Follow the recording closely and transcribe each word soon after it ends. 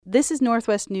This is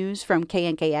Northwest News from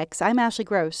KNKX. I'm Ashley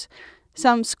Gross.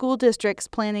 Some school districts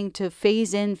planning to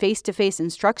phase in face-to-face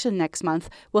instruction next month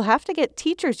will have to get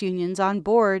teachers' unions on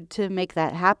board to make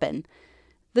that happen.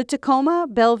 The Tacoma,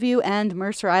 Bellevue, and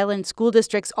Mercer Island school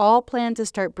districts all plan to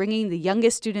start bringing the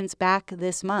youngest students back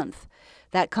this month.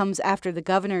 That comes after the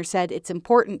governor said it's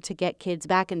important to get kids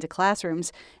back into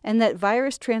classrooms and that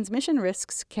virus transmission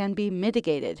risks can be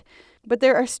mitigated. But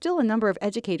there are still a number of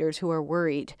educators who are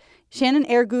worried. Shannon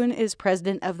Ergun is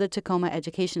president of the Tacoma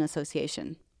Education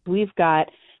Association. We've got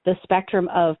the spectrum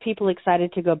of people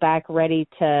excited to go back, ready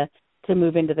to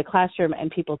move into the classroom,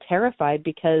 and people terrified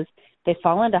because they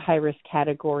fall into high-risk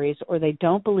categories or they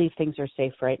don't believe things are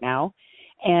safe right now,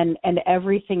 and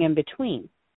everything in between.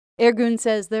 Ergun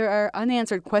says there are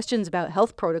unanswered questions about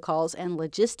health protocols and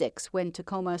logistics when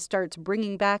Tacoma starts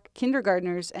bringing back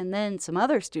kindergartners and then some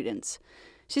other students.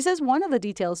 She says one of the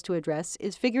details to address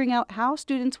is figuring out how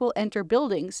students will enter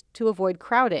buildings to avoid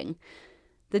crowding.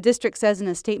 The district says in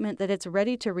a statement that it's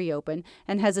ready to reopen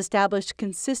and has established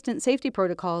consistent safety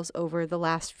protocols over the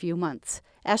last few months.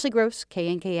 Ashley Gross,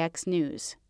 KNKX News.